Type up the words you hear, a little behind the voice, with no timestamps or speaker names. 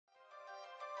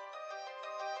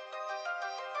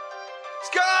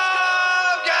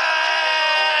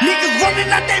niggas running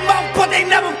out their mouth, but they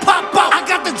never pop out. I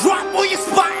got the drop on your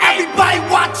spot, everybody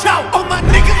watch out. All my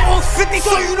niggas on 50,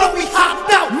 so you know we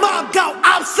hopped out. Mobbed out,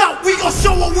 ops out, we gon'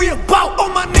 show what we about. All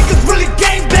my niggas really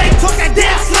gang bang, talk that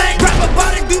damn slang. Rap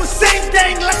about it, do the same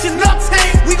thing, let your nuts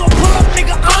hang. We gon' pull up,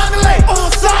 nigga, on the lane.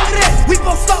 On side of that, we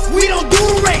gon' stop, we don't do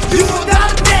the race. You gon' die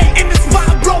today, in the spot,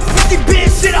 blow 50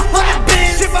 bands, shit 100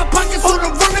 bands. Shit my pockets on the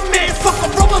running man, fuck a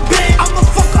rubber band. I'm a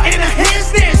fucker in a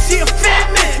handstand, she a fat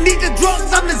man. Need the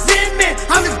drugs, I'm the Zen man,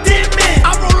 I'm the dead man.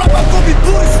 I roll up, I'm gon' be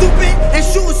booty stupid, and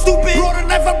shooting stupid. Brought a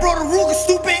knife, I brought a Ruger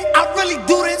stupid. I really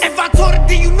do this, if I taught it,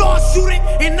 then you know I shoot it.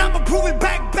 And I'ma prove it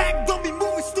back, don't be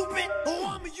moving stupid,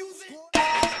 or I'ma use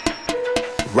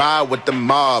it. Ride with the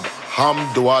mob,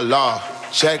 Hamdulillah.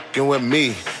 Check in with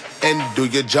me and do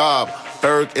your job.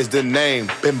 Berg is the name,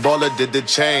 Ben Baller did the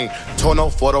chain. Tono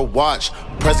for the watch,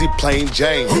 Prezi plain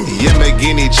Jane.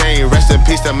 Yamagini chain, rest in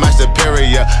peace to my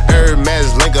superior.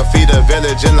 Hermes Linga feed a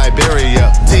village in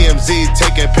Liberia. TMZ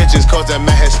taking pictures causing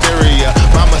my hysteria.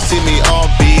 Mama see me on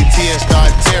BT and start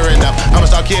tearing up. I'ma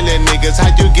start killing niggas, how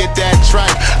you get that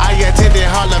tripe? I attended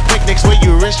Harlem picnics where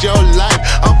you risk your life.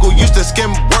 Uncle used to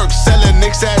skim work, selling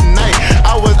nicks at night.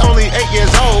 I was only 8 years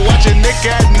old, watching Nick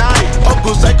at night.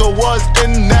 Uncle Psycho was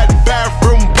in that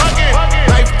bathroom bucket.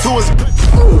 Knife to his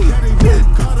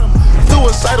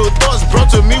suicidal thoughts brought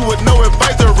to me with no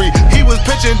advisory. He was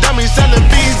pitching dummies, selling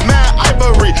beans, mad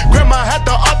ivory. Grandma had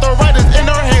the arthritis in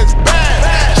her hands,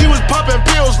 bad. She was popping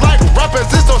pills like rappers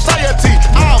in society.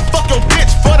 I'll fuck your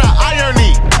bitch for the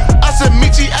irony. I said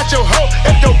meet you at your hoe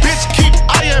if your bitch keep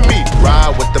eyeing me.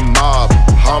 Ride with the mob,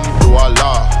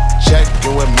 Hamdulillah. Check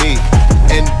in with me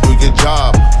and do your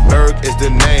job. Berg is the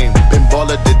name, Ben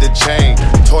Baller did the chain.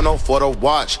 Tono for the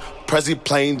watch, Prezi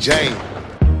plain Jane.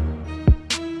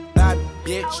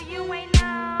 Bitch,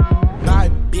 body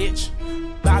bitch,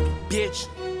 body bitch,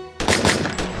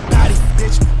 body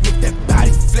bitch, make that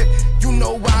body flip. You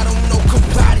know I don't know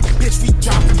karate, bitch. We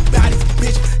dropping bodies,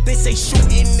 bitch. They say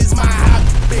shooting is my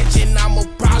hobby, bitch, and I'm a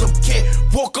problem kid.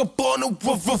 Walk up on the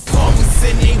roof of revolvers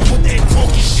and they with that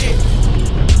talking shit.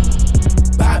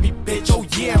 Bobby bitch, oh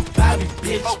yeah, I'm Bobby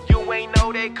bitch. Oh, you ain't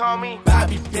know they call me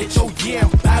Bobby bitch, oh yeah, I'm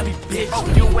Bobby bitch. Oh,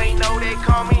 you ain't know they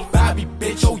call me Bobby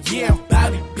bitch, oh yeah, I'm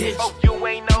Bobby bitch. Oh, you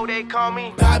ain't know they call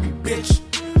me Bobby bitch,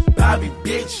 Bobby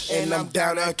bitch. And I'm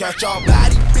down to catch all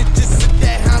body bitches at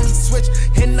that homie switch.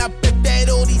 And I bet that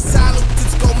all these hollows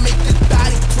gon' make this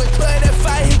body twitch. But if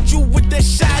I hit you with that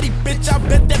shotty, bitch, I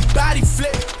bet that body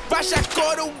flip. Rush, I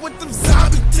caught her with them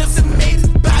zombie tips and made his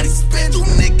body spin. You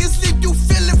niggas leave you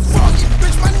feeling froggy,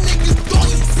 bitch. My niggas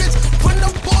doggy, bitch. Run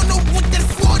up on her with that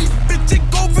 40, bitch. And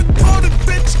go retarded,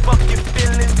 bitch. Fuck your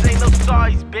feelings, ain't no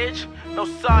size, bitch. No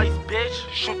size, bitch.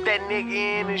 Shoot that nigga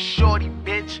in and shorty,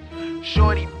 bitch.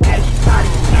 Shorty, bitch. Body,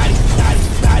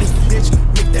 bitch.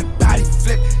 Make that body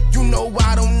flip. You know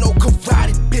I don't know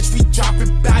karate, bitch. We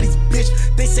dropping bodies, bitch.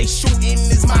 They say shooting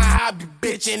is my hobby,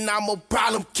 bitch, and I'm a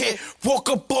problem kid. Walk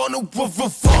up on the roof of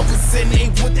revolvers and they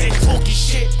with that talking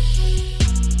shit.